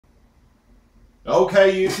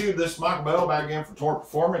Okay, YouTube, this is Michael Bell back again for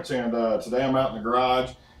TorrentPerformance, and today I'm out in the garage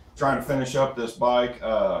trying to finish up this bike.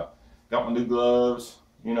 Got my new gloves,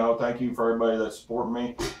 thank you for everybody that's supporting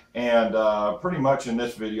me. And pretty much in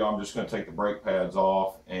this video, I'm just going to take the brake pads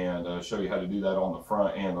off and show you how to do that on the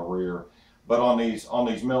front and the rear. But on these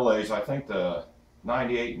Milles, I think the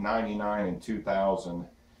 98, 99, and 2000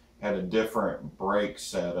 had a different brake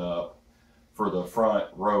setup for the front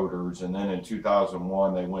rotors, and then in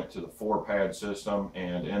 2001 they went to the 4-pad system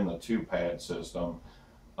and in the 2-pad system,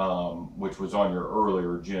 which was on your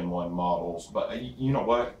earlier Gen 1 models. But you know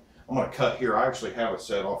what, I'm going to cut here. I actually have a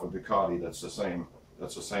set off of Ducati that's the same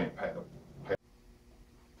pad.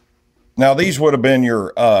 Now these would have been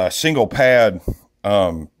your single pad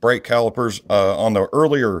brake calipers. On the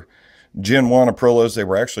earlier Gen 1 Aprilias, they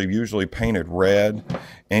were actually usually painted red,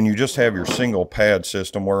 and you just have your single pad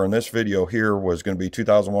system, where in this video here was going to be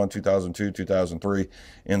 2001, 2002, 2003,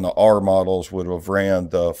 and the R models would have ran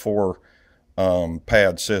the 4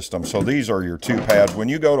 pad system. So these are your 2 pads. When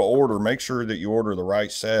you go to order, make sure that you order the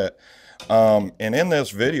right set. And in this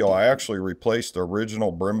video, I actually replaced the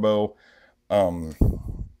original Brembo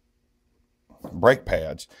brake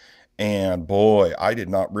pads. And boy, I did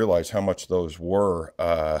not realize how much those were.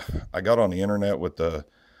 I got on the internet with the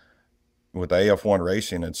AF1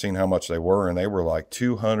 Racing and seen how much they were, and they were like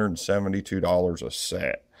 $272 a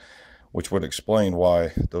set, which would explain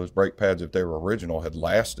why those brake pads, if they were original, had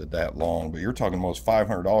lasted that long. But you're talking almost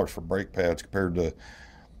 $500 for brake pads compared to,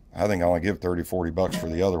 I think I only give 30, 40 bucks for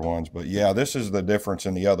the other ones. But yeah, this is the difference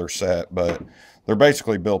in the other set, but they're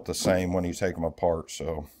basically built the same when you take them apart.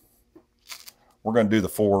 So we're going to do the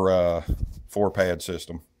 4 pad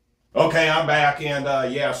system. Okay, I'm back, and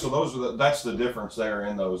yeah, so that's the difference there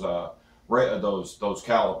in those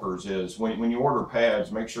calipers. Is when you order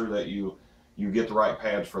pads, make sure that you get the right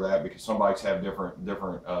pads for that, because some bikes have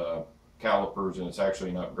different calipers, and it's actually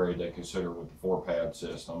an upgrade they consider with the 4 pad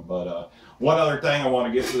system. But one other thing I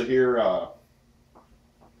want to get to here,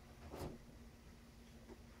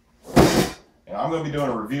 and I'm going to be doing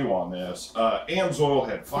a review on this. Amsoil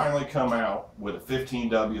had finally come out with a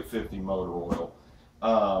 15W50 motor oil,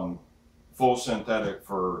 full synthetic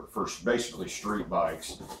for basically street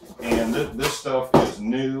bikes. And this stuff is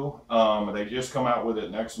new. They just come out with it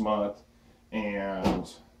next month, and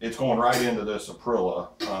it's going right into this Aprilia.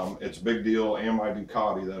 It's a big deal, and my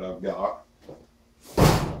Ducati that I've got.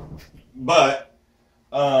 But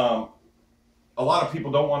a lot of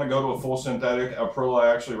people don't want to go to a full synthetic.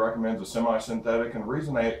 Aprilia actually recommends a semi-synthetic, and the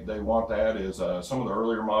reason they want that is some of the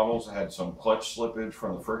earlier models had some clutch slippage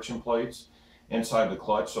from the friction plates inside the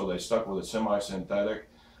clutch, so they stuck with a semi-synthetic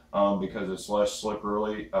because it's less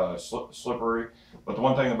slippery. But the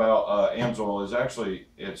one thing about Amsoil is actually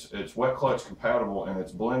it's wet clutch compatible, and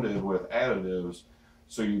it's blended with additives,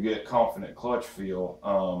 so you get confident clutch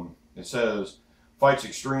feel. It says, fights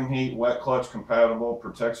extreme heat, wet clutch compatible,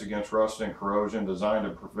 protects against rust and corrosion, designed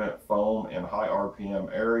to prevent foam in high RPM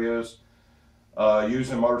areas.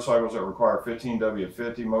 Used in motorcycles that require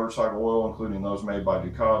 15W50 motorcycle oil, including those made by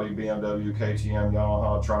Ducati, BMW, KTM,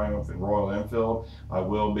 Yamaha, Triumph, and Royal Enfield. I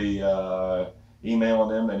will be emailing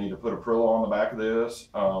them. They need to put Aprilia on the back of this.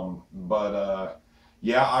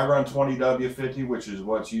 Yeah, I run 20W50, which is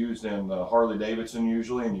what's used in the Harley Davidson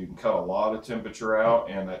usually, and you can cut a lot of temperature out,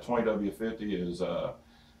 and that 20W50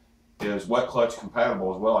 is wet clutch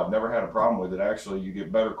compatible as well. I've never had a problem with it. Actually, you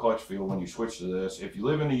get better clutch feel when you switch to this. If you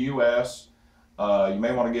live in the US, you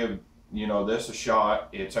may want to give this a shot.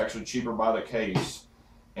 It's actually cheaper by the case,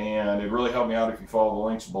 and it really helped me out if you follow the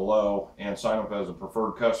links below and sign up as a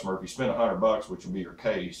preferred customer. If you spend $100, which will be your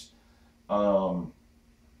case,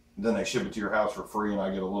 then they ship it to your house for free, and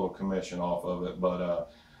I get a little commission off of it.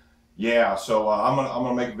 But yeah, so I'm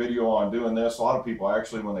gonna make a video on doing this. A lot of people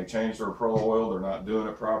actually, when they change their Aprilia oil, they're not doing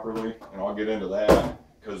it properly, and I'll get into that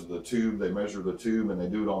because of the tube. They measure the tube, and they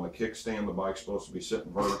do it on the kickstand. The bike's supposed to be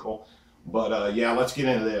sitting vertical. But yeah, let's get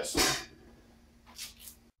into this.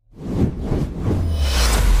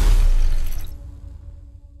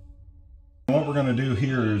 What we're gonna do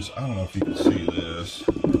here is, I don't know if you can see this.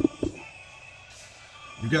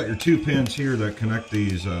 You've got your 2 pins here that connect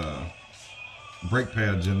these brake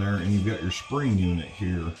pads in there, and you've got your spring unit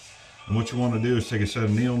here. And what you want to do is take a set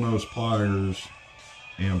of needle nose pliers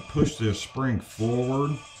and push this spring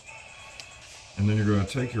forward, and then you're going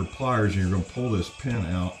to take your pliers and you're going to pull this pin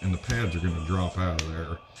out, and the pads are going to drop out of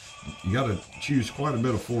there. You got to choose quite a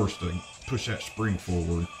bit of force to push that spring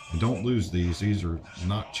forward, and don't lose these. These are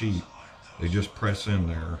not cheap. They just press in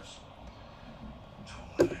there.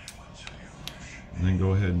 And then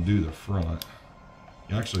go ahead and do the front.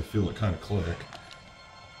 You actually feel it kind of click.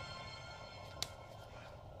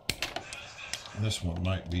 This one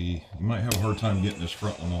might be, you might have a hard time getting this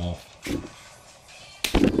front one off. There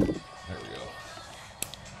we go.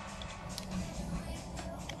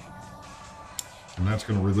 And that's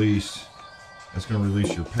going to release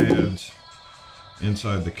your pads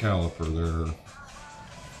inside the caliper there.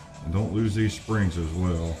 And don't lose these springs as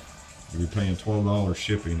well. You'll be paying $12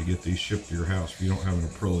 shipping to get these shipped to your house if you don't have an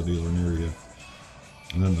Aprilia dealer near you.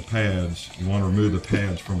 And then the pads, you want to remove the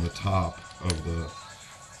pads from the top of the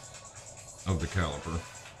caliper.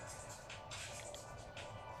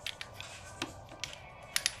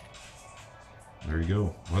 There you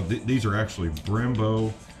go. Well, these are actually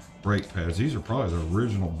Brembo brake pads. These are probably the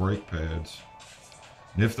original brake pads.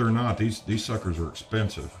 And if they're not, these suckers are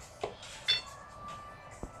expensive.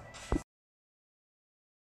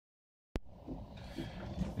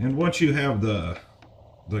 And once you have the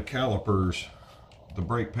calipers, the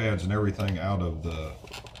brake pads and everything out of the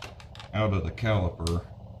caliper,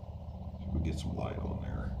 we get some light on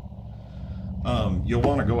there. You'll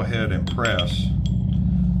want to go ahead and press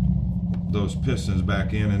those pistons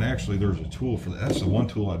back in, and actually there's a tool for that. That's the one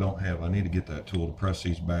tool I don't have. I need to get that tool to press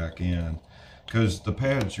these back in, because the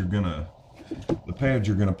pads you're gonna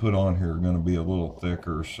put on here are gonna be a little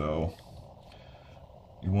thicker, so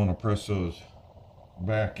you want to press those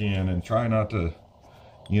back in and try not to,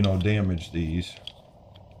 you know, damage these.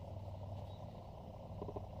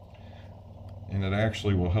 And it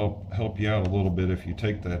actually will help you out a little bit if you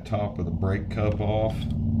take that top of the brake cup off,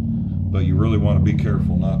 but you really want to be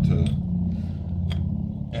careful not to.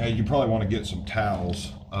 You probably want to get some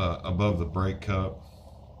towels above the brake cup,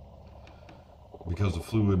 because the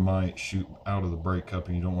fluid might shoot out of the brake cup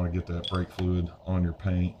and you don't want to get that brake fluid on your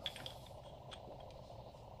paint.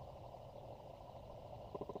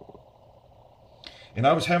 And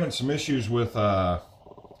I was having some issues with, I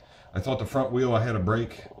thought the front wheel, I had a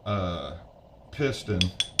brake piston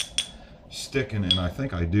sticking, and I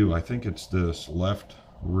think I do. I think it's this left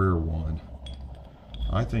rear one.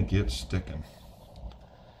 I think it's sticking,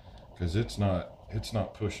 because it's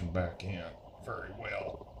not pushing back in very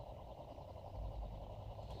well.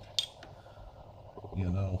 You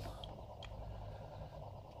know.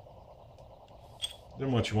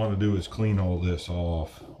 Then what you want to do is clean all this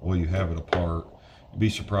off while you have it apart. You'd be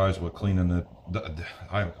surprised what cleaning it.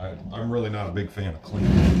 I'm really not a big fan of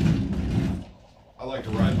cleaning. I like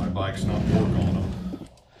to ride my bikes, not work on them.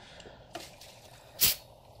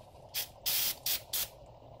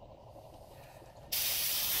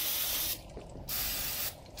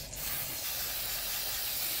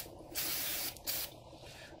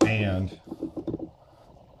 And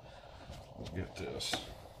let's get this.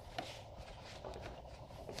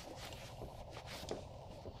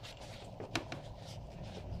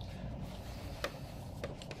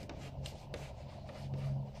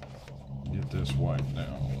 This wiped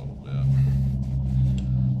down a little bit.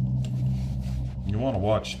 You want to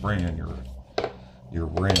watch spraying your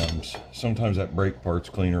rims. Sometimes that brake parts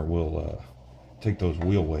cleaner will take those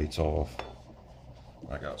wheel weights off.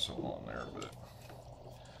 I got some on there, but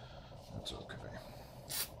that's okay.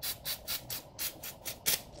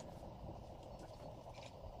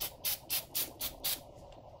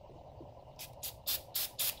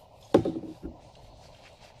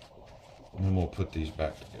 And then we'll put these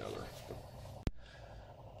back together.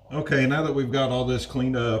 Okay, now that we've got all this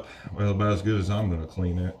cleaned up, well, about as good as I'm going to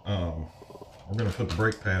clean it, we're going to put the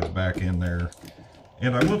brake pads back in there.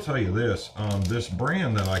 And I will tell you this, this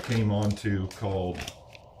brand that I came onto called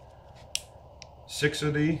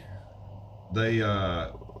Additvies, they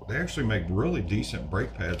actually make really decent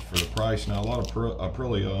brake pads for the price. Now, a lot of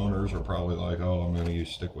Aprilia owners are probably like, oh, I'm going to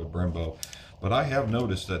stick with Brembo. But I have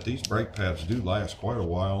noticed that these brake pads do last quite a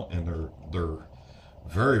while, and they're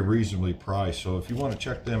very reasonably priced. So if you want to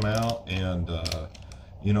check them out and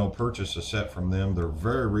you know, purchase a set from them, they're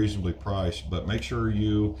very reasonably priced, but make sure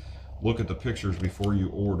you look at the pictures before you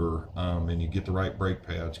order, and you get the right brake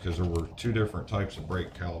pads, because there were two different types of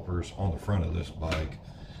brake calipers on the front of this bike.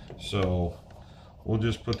 So we'll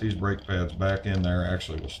just put these brake pads back in there.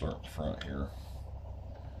 Actually, we'll start in the front here.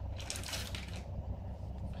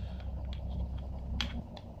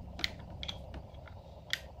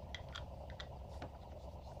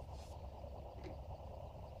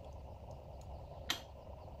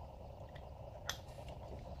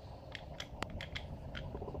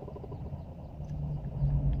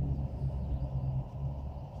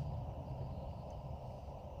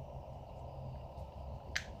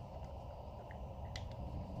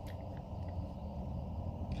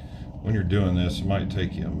 When you're doing this, it might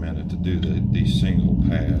take you a minute to do these single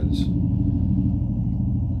pads.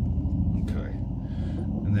 Okay,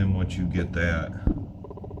 and then once you get that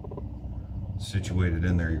situated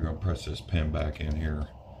in there, you're going to press this pin back in here.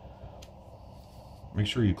 Make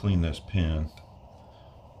sure you clean this pin.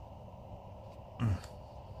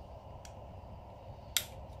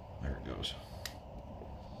 There it goes.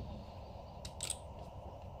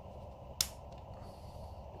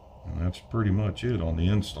 And that's pretty much it on the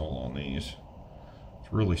install on these.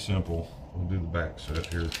 It's really simple. We'll do the back set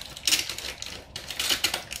here.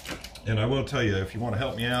 And I will tell you, if you want to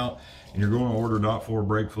help me out and you're going to order .4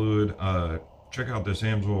 brake fluid, check out this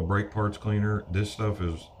Amsoil brake parts cleaner. This stuff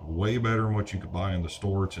is way better than what you could buy in the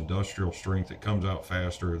store. It's industrial strength. It comes out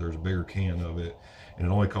faster. There's a bigger can of it, and it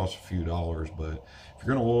only costs a few dollars. But if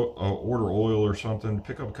you're going to order oil or something,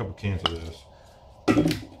 pick up a couple cans of this.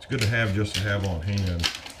 It's good to have just to have on hand.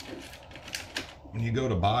 When you go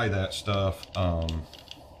to buy that stuff,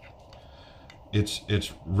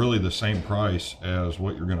 it's really the same price as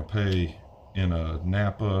what you're going to pay in a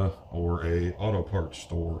Napa or a auto parts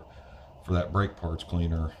store for that brake parts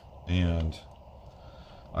cleaner. And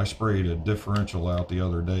I sprayed a differential out the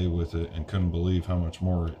other day with it and couldn't believe how much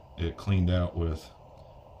more it cleaned out with.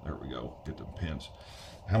 There we go, get the pins.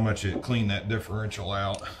 How much it cleaned that differential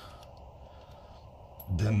out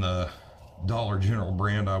than the Dollar General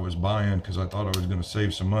brand I was buying, because I thought I was going to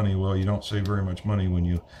save some money. Well, you don't save very much money when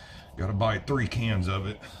you got to buy 3 cans of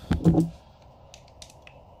it.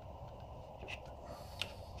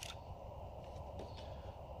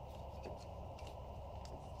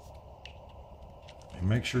 And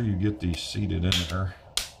make sure you get these seated in there.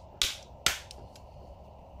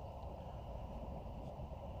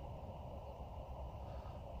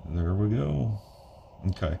 There we go.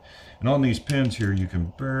 Okay, and on these pins here, you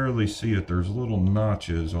can barely see it. There's little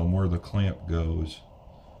notches on where the clamp goes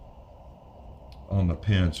on the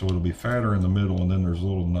pin, so it'll be fatter in the middle, and then there's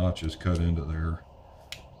little notches cut into there.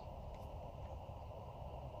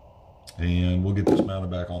 And we'll get this mounted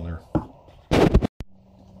back on there.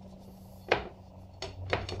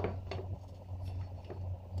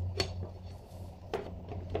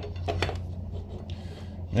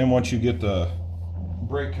 Then once you get the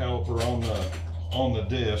brake caliper on the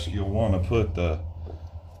disc, you'll want to put the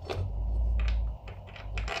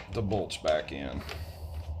bolts back in.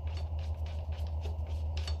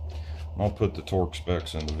 I'll put the torque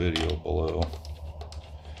specs in the video below.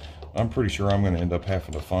 I'm pretty sure I'm going to end up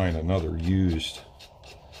having to find another used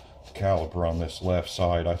caliper on this left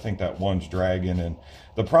side. I think that one's dragging, and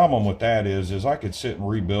the problem with that is I could sit and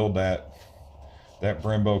rebuild that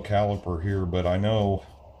Brembo caliper here, but I know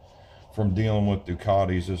from dealing with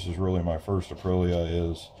Ducatis, this is really my first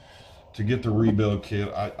Aprilia, is to get the rebuild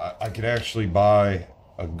kit. I could actually buy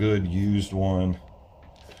a good used one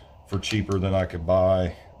for cheaper than I could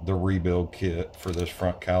buy the rebuild kit for this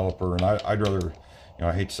front caliper. And I'd rather, you know,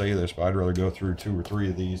 I hate to say this, but I'd rather go through 2 or 3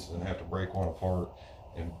 of these than have to break one apart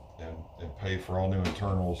and pay for all new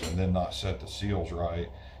internals and then not set the seals right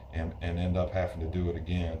and end up having to do it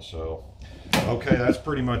again. So okay, that's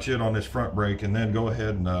pretty much it on this front brake. And then go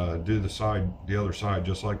ahead and do the other side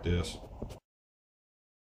just like this.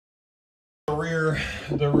 The rear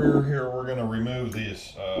here, we're going to remove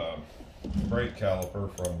this brake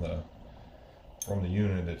caliper from the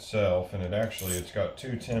unit itself, and it's got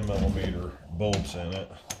 2 10mm bolts in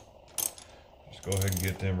it. Just go ahead and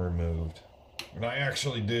get them removed. And I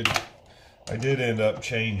did end up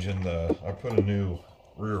changing I put a new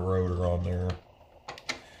rear rotor on there.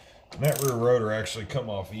 And that rear rotor actually come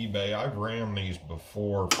off eBay. I've rammed these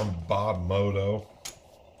before from Bob Moto.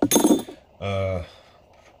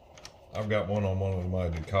 I've got one on one of my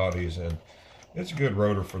Ducatis, and it's a good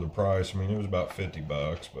rotor for the price. I mean, it was about 50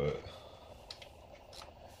 bucks, but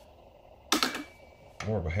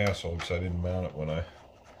more of a hassle because I didn't mount it when I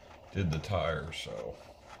did the tires. So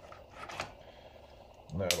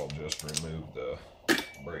that'll just remove the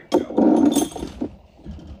brake caliper.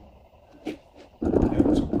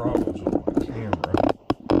 Having some problems with my camera.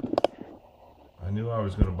 I knew I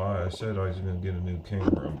was going to I said I was going to get a new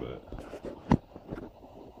camera, but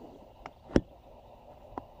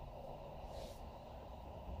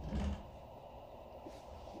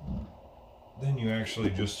then you actually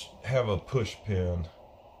just have a push pin.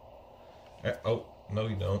 Oh, no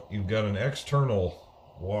you don't. You've got an external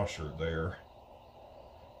washer there.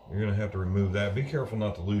 You're going to have to remove that. Be careful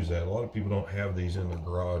not to lose that. A lot of people don't have these in their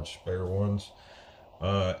garage, spare ones.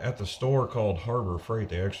 At the store called Harbor Freight,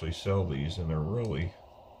 they actually sell these, and they're really...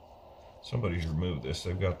 Somebody's removed this.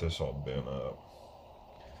 They've got this all bent up.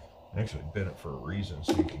 Actually bent it for a reason,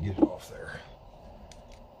 so you can get it off there.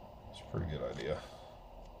 It's a pretty good idea.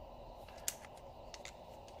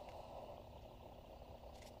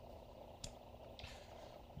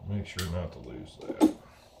 Make sure not to lose that.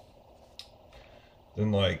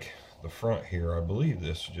 Then like the front here, I believe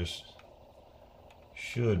this just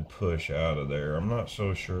should push out of there. I'm not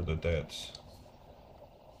so sure that that's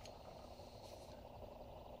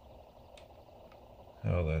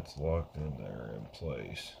how that's locked in there in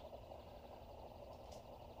place.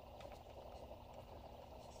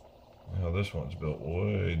 Now this one's built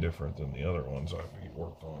way different than the other ones I've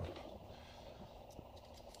worked on.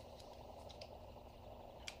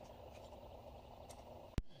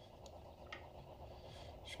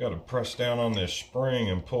 Just got to press down on this spring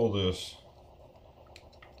and pull this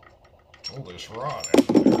rod out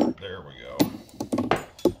of there. There we go.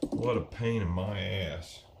 What a pain in my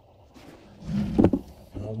ass.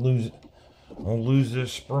 I'll lose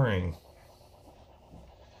this spring.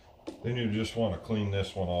 Then you just want to clean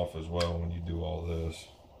this one off as well when you do all this.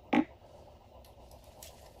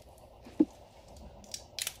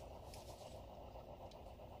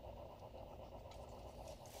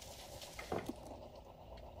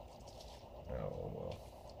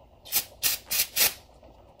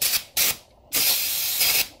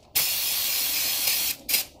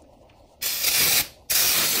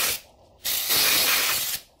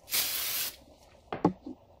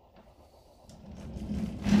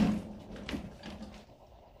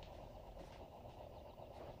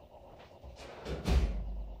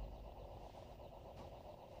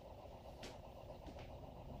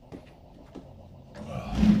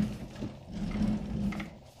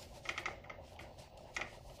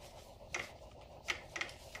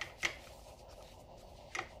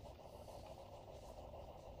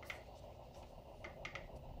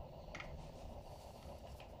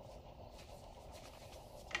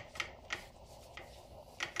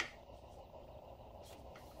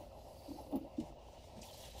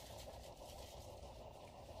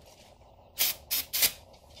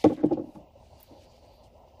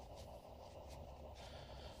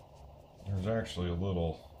 There's actually a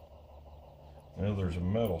little, there's a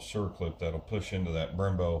metal circlip that'll push into that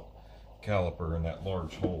Brembo caliper in that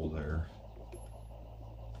large hole there.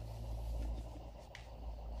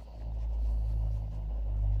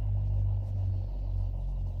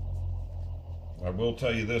 I will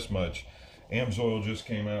tell you this much, Amsoil just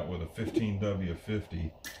came out with a 15W50.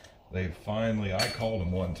 They finally, I called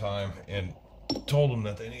them one time and told them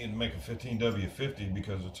that they needed to make a 15W50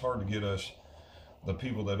 because it's hard to get us, the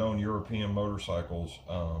people that own European motorcycles,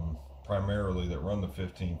 primarily that run the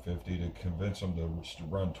 1550, to convince them to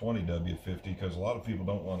run 20W50, because a lot of people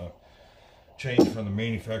don't want to change from the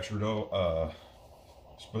manufactured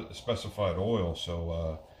specified oil.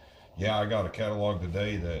 So yeah, I got a catalog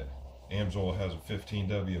today that Amsoil has a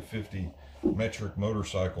 15W50 metric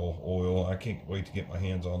motorcycle oil. I can't wait to get my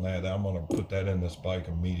hands on that. I'm going to put that in this bike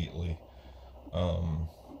immediately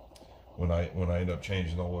when I end up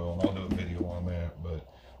changing the oil, and I'll do a video on that. But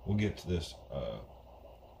we'll get to this,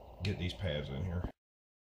 get these pads in here.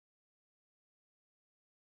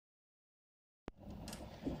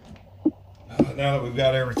 Now that we've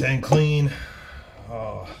got everything clean,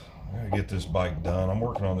 I gotta get this bike done. I'm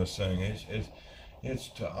working on this thing.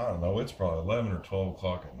 It's I don't know, it's probably 11 or 12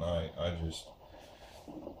 o'clock at night.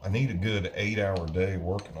 I need a good 8-hour day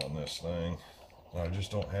working on this thing. I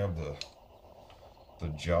just don't have the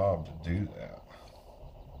job to do that.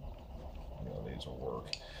 You know, these will work.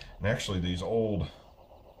 And actually, these old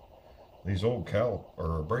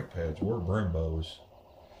brake pads were Brembos.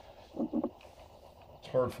 It's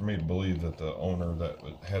hard for me to believe that the owner that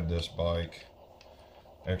had this bike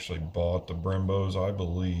actually bought the Brembos. I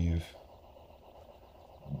believe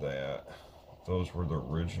that those were the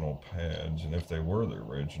original pads, and if they were the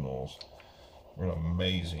originals, they're in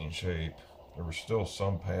amazing shape. There was still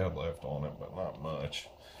some pad left on it, but not much.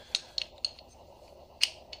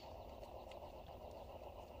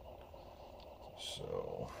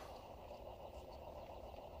 So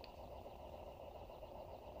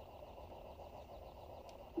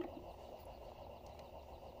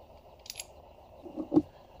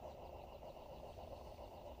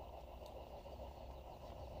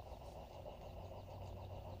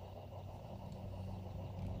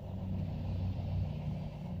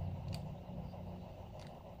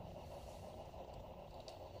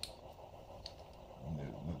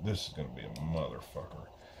this is going to be a motherfucker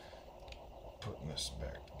putting this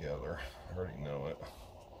back together. I already know it.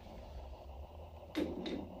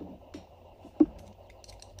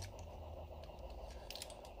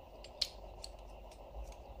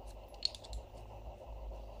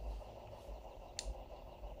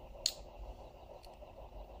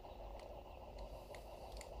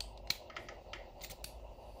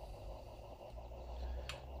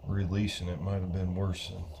 Releasing it might have been worse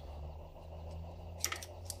than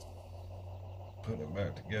putting it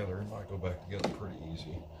back together. It might go back together pretty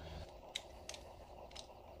easy.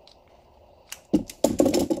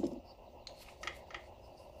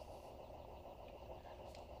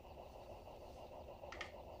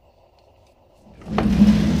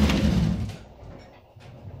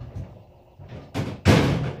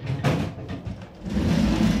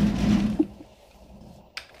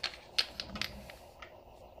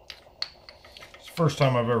 First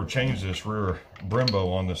time I've ever changed this rear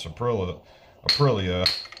Brembo on this Aprilia.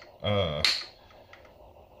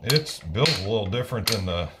 It's built a little different than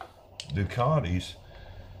the Ducatis,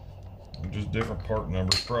 just different part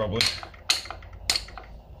numbers probably.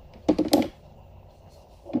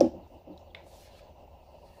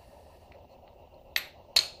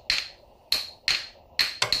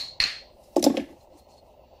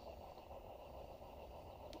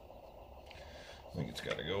 I think it's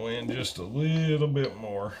got to go in just a little bit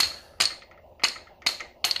more.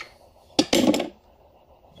 There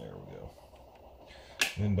we go.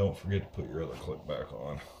 Then don't forget to put your other clip back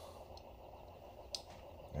on.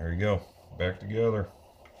 There you go. Back together.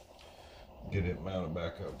 Get it mounted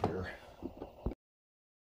back up here.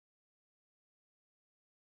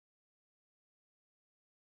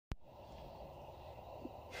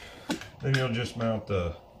 Then you'll just mount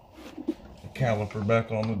the caliper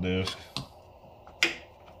back on the disc.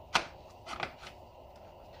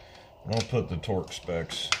 I'll put the torque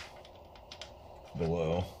specs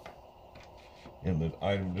below in the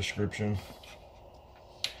item description.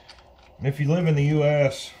 And if you live in the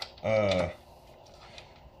US,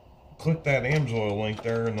 click that Amsoil link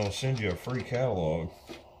there and they'll send you a free catalog.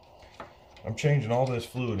 I'm changing all this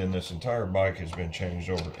fluid, and this entire bike has been changed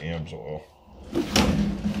over to Amsoil.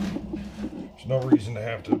 There's no reason to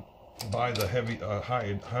have to buy the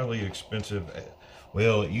highly expensive,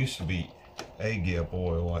 well, it used to be A-Gap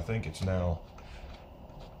oil. I think it's now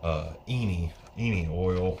Eni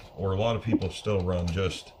oil, or a lot of people still run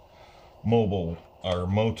just Mobile or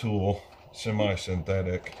Motul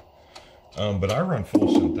semi-synthetic, but I run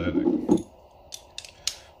full synthetic.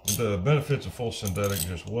 The benefits of full synthetic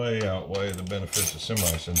just way outweigh the benefits of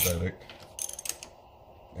semi-synthetic,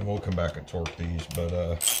 and we'll come back and torque these. But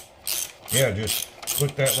yeah, just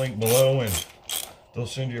click that link below and they'll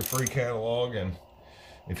send you a free catalog. And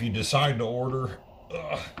if you decide to order,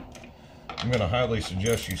 I'm going to highly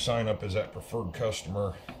suggest you sign up as that preferred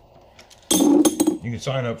customer. You can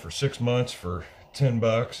sign up for 6 months for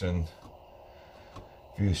 $10, and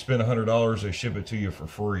if you spend $100, they ship it to you for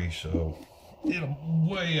free. So it'll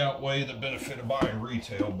way outweigh the benefit of buying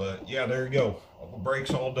retail. But yeah, there you go. The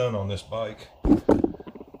brakes all done on this bike.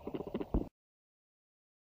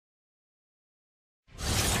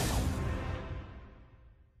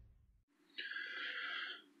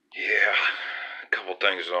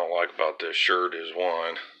 Things I don't like about this shirt is,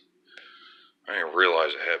 one, I didn't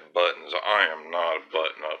realize it had buttons. I am not a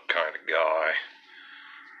button-up kind of guy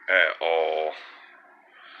at all.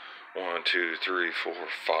 1, 2, 3, 4,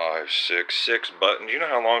 5, 6 buttons. You know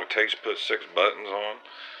how long it takes to put 6 buttons on?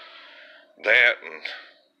 That, and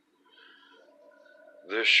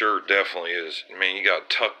this shirt definitely is. I mean, you got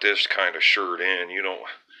to tuck this kind of shirt in.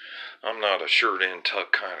 I'm not a shirt in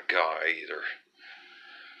tuck kind of guy either.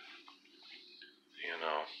 You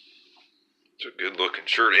know, it's a good looking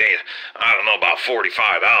shirt. Hey, I don't know about $45.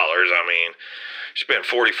 I mean, spend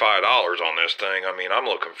 $45 on this thing. I mean, I'm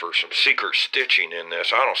looking for some secret stitching in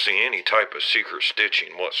this. I don't see any type of secret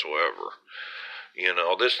stitching whatsoever. You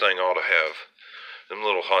know, this thing ought to have them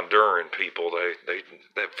little Honduran people.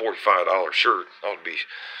 That $45 shirt ought to be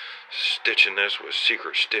stitching this with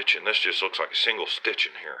secret stitching. This just looks like a single stitch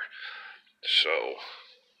in here. So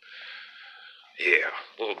yeah,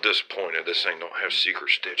 a little disappointed this thing don't have secret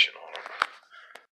stitching on